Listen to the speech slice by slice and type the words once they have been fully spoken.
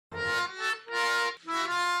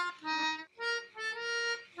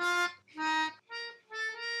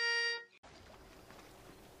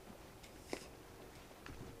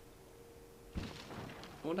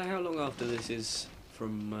wonder how long after this is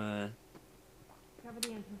from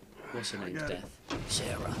what's her name's death?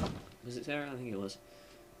 Sarah. Was it Sarah? I think it was.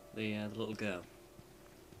 The little girl.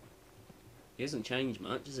 He hasn't changed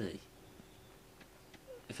much, has he?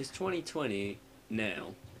 If it's 2020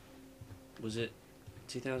 now, was it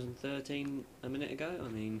 2013 a minute ago? I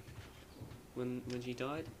mean, when she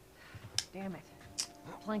died? Damn it.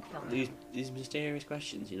 Plank fell. These mysterious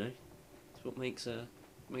questions, you know? It's what makes a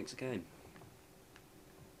game.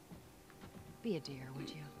 Be a dear, would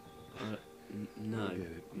you? No,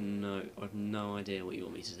 I have no idea what you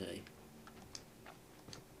want me to do.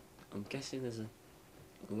 I'm guessing there's a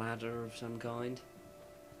ladder of some kind.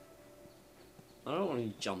 I don't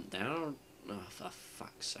want to jump down. Oh, for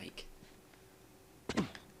fuck's sake.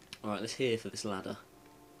 Alright, let's hear for this ladder.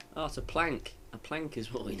 Oh, it's a plank. A plank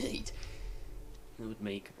is what we need. That would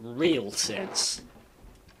make real sense.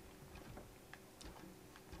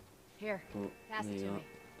 Here, pass it to me.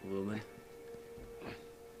 Woman.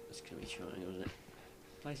 It's gonna be triangle, isn't it?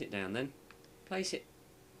 Place it down then. Place it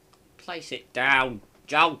down,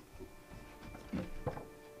 Joe.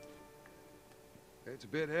 It's a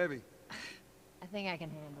bit heavy. I think I can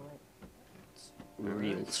handle it. It's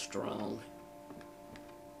real strong.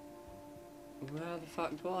 Where the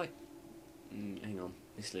fuck do I? Hang on.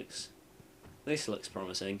 This looks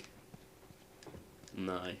promising.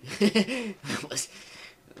 No. that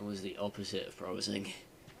was the opposite of promising.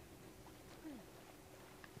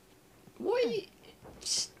 What are you...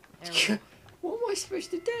 What am I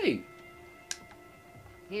supposed to do?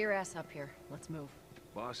 Get your ass up here. Let's move.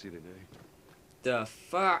 Bossy today. The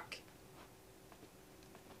fuck?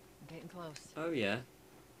 I'm getting close. Oh yeah.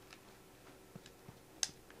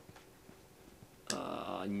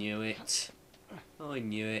 Oh, I knew it. I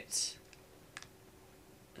knew it.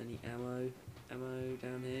 Any ammo? Ammo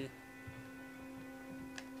down here?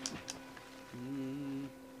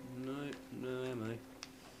 No ammo.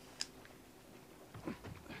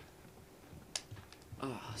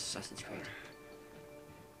 Oh, Assassin's Creed.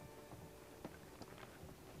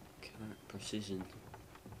 Precision.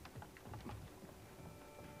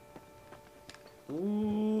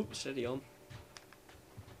 Ooh, steady on.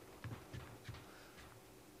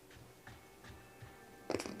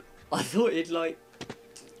 I thought it'd like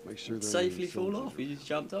Make sure safely fall off. He just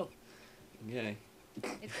jumped off. Okay.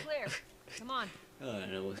 It's clear. Come on. I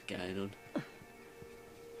don't know what's going on.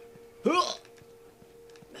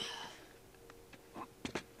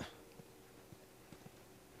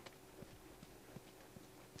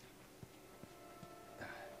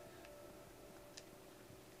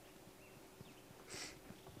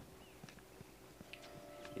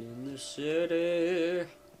 In the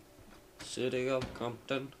city of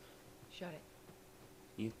Compton. Shut it.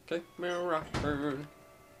 You take me rockin'. Oh,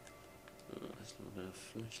 there's a little bit of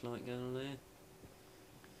flashlight going on there.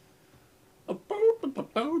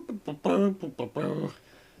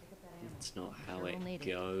 That's not how it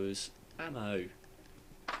goes. Ammo.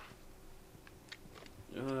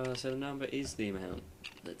 So the number is the amount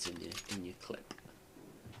that's in your clip.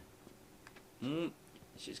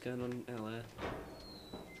 It's just going on out there.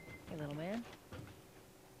 Hey, little man.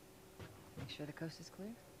 Make sure the coast is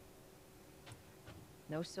clear.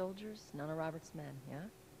 No soldiers, none of Robert's men, yeah?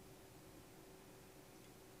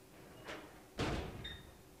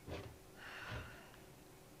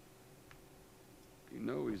 You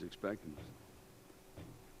know he's expecting us.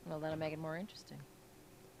 Well, that'll make it more interesting.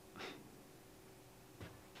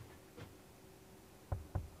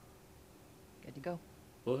 Good to go.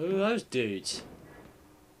 Well, who are those dudes?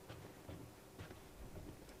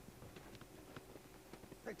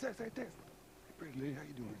 Hey, Tess. Hey, pretty lady, how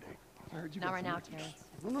you doing today? I heard you Not got right some now, extras.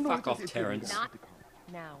 Terrence. No, Fuck off, Terrence. Not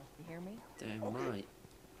now. You hear me? Damn right.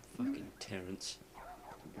 Fucking Terrence.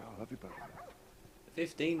 Yeah, I love you, buddy.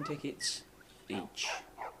 15 tickets each.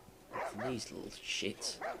 For these little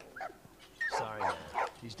shits. Sorry, man.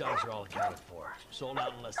 These dogs are all accounted for. Sold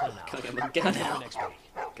out in less than an hour. Can't get my gun out. Next week.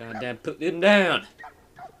 Goddamn, put them down.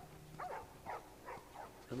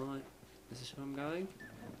 Is this where I'm going?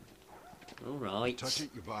 Alright. Touch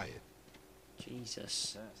it, you buy it.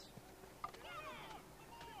 Jesus.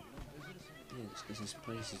 Yeah, it's because this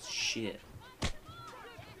place is shit.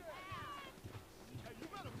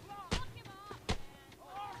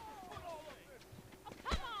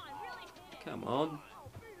 Come on.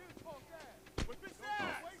 Oh,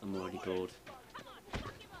 I'm already bored.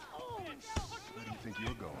 Where do you think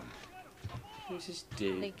you're going? Who's this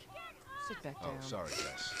dude? Link, sit back down. Oh, sorry,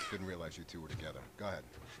 Jess. Didn't realize you two were together. Go ahead.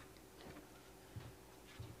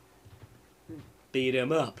 Beat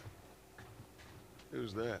him up.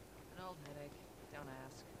 Who's that? An old headache. Don't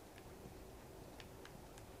ask.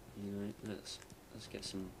 You know, Let's get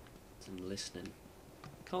some listening.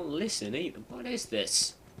 Can't listen either. What is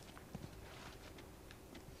this?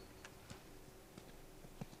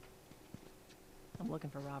 I'm looking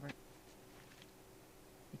for Robert.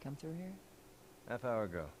 He come through here? Half hour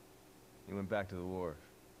ago. He went back to the wharf.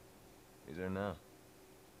 He's there now.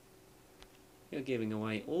 You're giving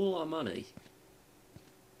away all our money.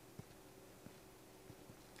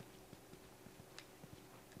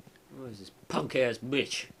 What is this punk ass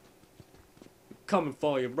bitch? I'm coming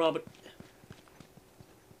for you, Robert.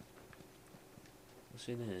 What's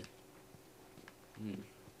in here?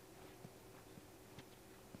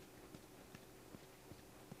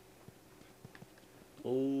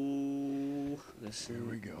 Oh,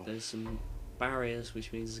 there's some barriers,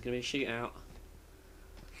 which means there's gonna be a shootout.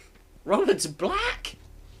 Robert's black.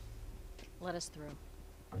 Let us through.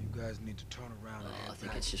 You guys need to turn around and Oh, head I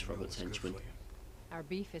think back. it's just You know Robert's what's good henchman. for you. Our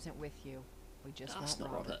beef isn't with you. We just That's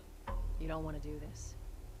want not Robert. Robert. You don't want to do this.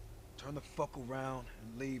 Turn the fuck around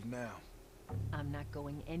and leave now. I'm not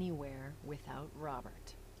going anywhere without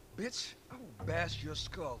Robert. Bitch, I will bash your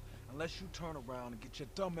skull unless you turn around and get your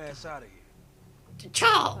dumb ass out of here.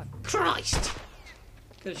 Charles Christ!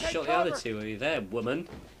 Could have shot the other two of you there, woman.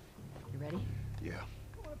 You ready? Yeah.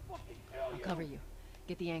 I'll cover you.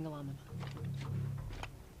 Get the angle on them.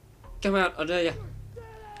 Come out, I dare you.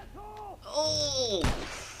 Oh!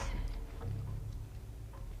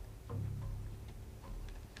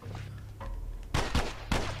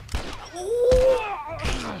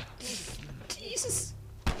 Oh! Jesus!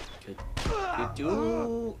 Good. Good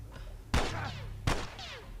do.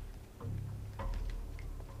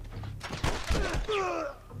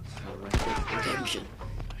 Redemption.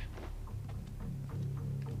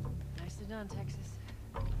 Nicely done, Texas.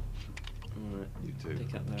 Alright, You too.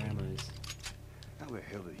 pick up their ammos. How the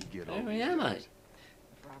hell did he get all There these am I. guys?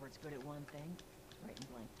 If Robert's good at one thing, writing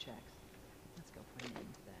blank checks. Let's go put an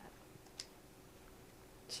end to that.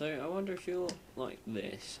 So I wonder if you're like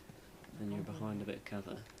this, and you're behind a bit of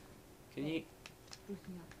cover. Can you? Boost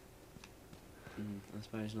me up. I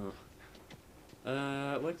suppose not.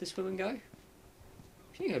 Where did this woman go?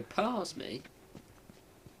 She can go past me.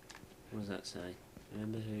 What does that say?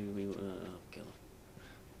 Remember who we were? Oh god.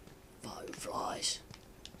 Fireflies.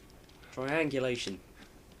 Triangulation.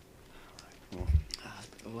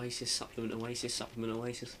 Oasis supplement. Oasis supplement.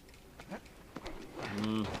 Oasis.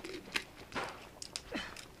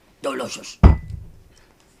 Delicious.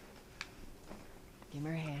 Give me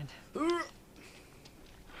your hand. Oh,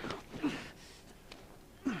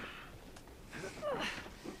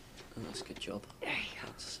 that's a good job.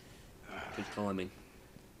 That's good climbing.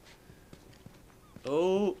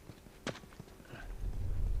 Oh!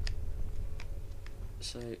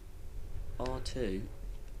 So, R2,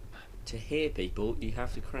 to hear people, you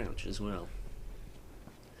have to crouch as well.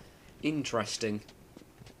 Interesting.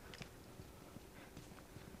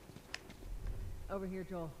 Over here,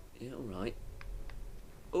 Joel. Yeah, alright.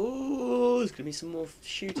 Oh, there's gonna be some more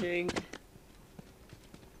shooting.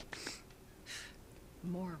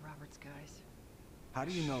 More of Robert's guys. How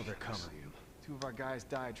do you know they're coming? Two of our guys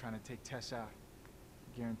died trying to take Tess out.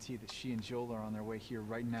 I guarantee that she and Joel are on their way here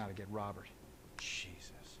right now to get Robert.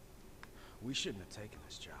 Jesus. We shouldn't have taken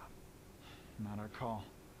this job. Not our call.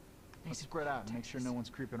 Let's Nice spread out and make sure Texas. no one's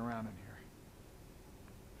creeping around in here.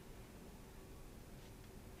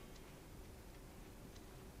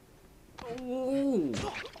 Oh!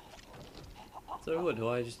 So what, do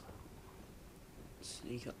I just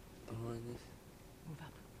sneak up behind this? Move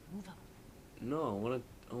up. Move up. No,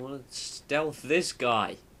 I wanna stealth this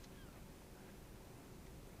guy.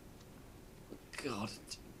 God,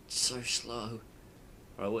 it's so slow.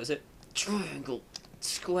 Alright, what is it? Triangle,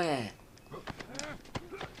 square.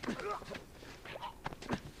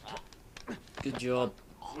 Good job.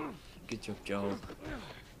 Good job, Joel.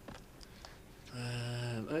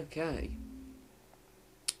 Okay.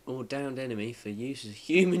 Or downed enemy for use as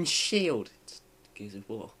human shield. It's Gears of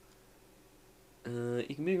War.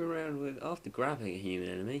 You can move around with after grabbing a human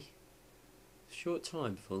enemy. Short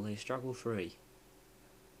time before they struggle free.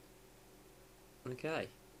 Okay.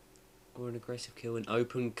 Or an aggressive kill in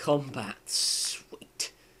open combat.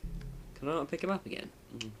 Sweet. Can I not pick him up again?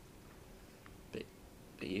 Bit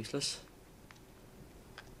useless.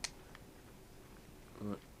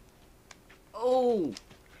 Right. Oh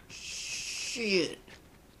shit!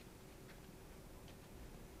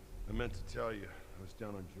 I meant to tell you, I was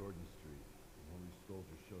down on Jordan Street, and one of these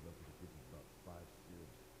soldiers showed up with a group of about 5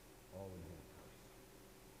 steers, all in handcuffs.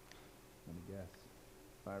 Let me guess.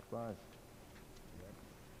 Fireflies. Yep.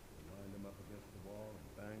 They lined them up against the wall, and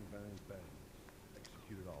bang, bang, bang.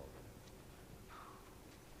 Executed all of them.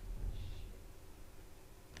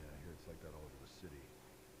 Yeah, I hear it's like that all over the city.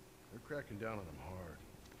 They're cracking down on them hard.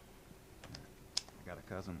 I got a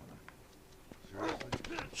cousin with him.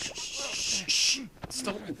 Seriously?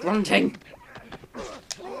 Stop grunting!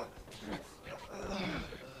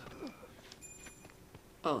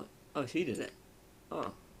 Oh, she did it.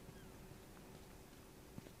 Oh.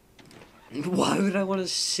 Why would I want to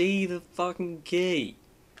see the fucking key?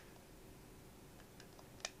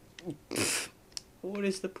 Pfft, what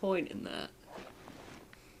is the point in that?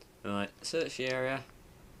 Right, search the area.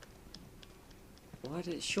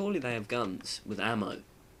 Surely they have guns with ammo.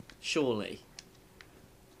 Surely.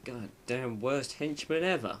 God damn, worst henchman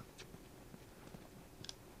ever.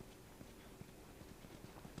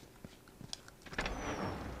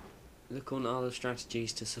 Look on other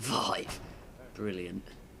strategies to survive. Brilliant.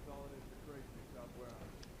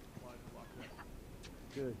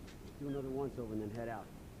 Good. Do another once over and then head out.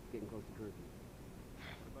 It's getting close to curfew.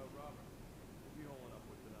 What about Robert? What's he holding up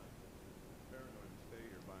with tonight? Paranoid to stay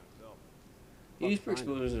here by himself. Use bricks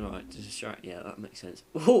was right to distract. Yeah, that makes sense.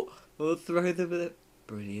 Oh, we'll throw them at it.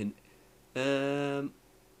 Brilliant. Bricker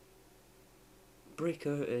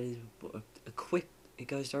is equip. It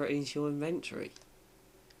goes directly into your inventory.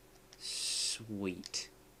 Sweet.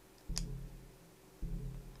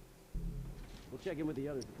 We'll check in with the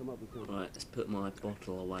others to come up with something. Right, let's put my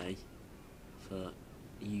bottle away for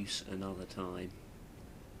use another time.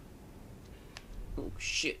 Oh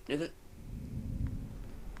shit, nigga.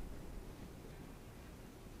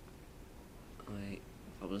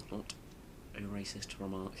 I was not a racist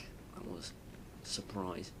remark. That was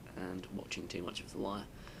surprise and watching too much of The Wire.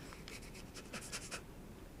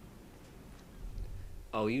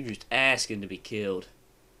 Oh, you just asking to be killed.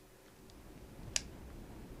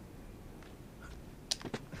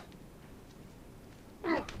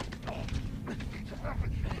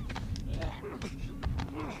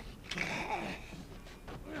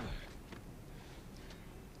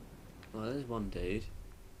 Oh, there's one dude.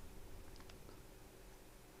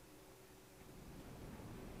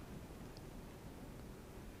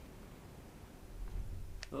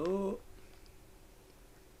 Oh,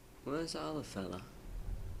 where's that other fella?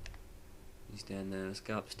 He's down there. Let's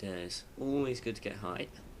go upstairs. Always good to get height.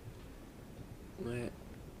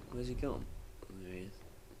 Where's he gone? Oh, there he is.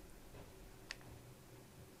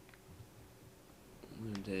 What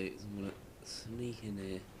I'm gonna do is I'm gonna sneak in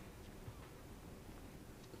here.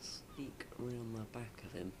 Sneak around the back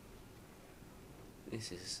of him.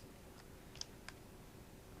 This is.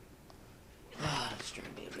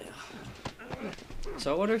 Strangle him now.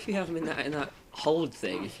 So I wonder if you have him in that hold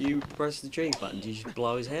thing. If you press the trigger button, do you just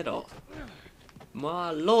blow his head off?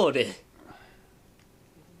 My lordy!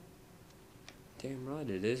 Damn right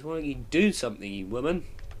it is. Why don't you do something, you woman?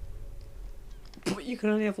 But you can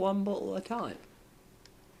only have one bottle at a time.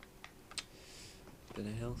 Bit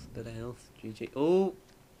of health, GG. Oh!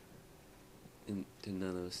 Didn't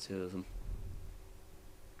know there was two of them.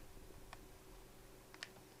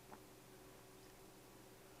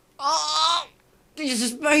 Oh! This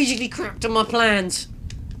has basically crapped on my plans.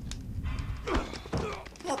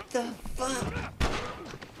 What the fuck?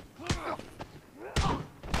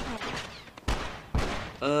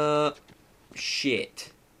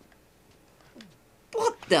 Shit.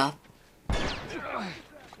 What the?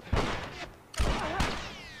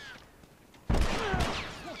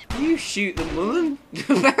 You shoot them, woman.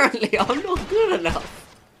 Apparently, I'm not good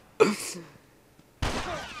enough.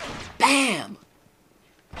 Bam!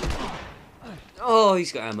 Oh,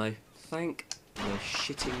 he's got ammo. Thank the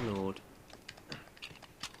shitting Lord.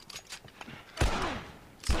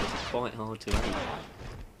 It's quite hard to aim.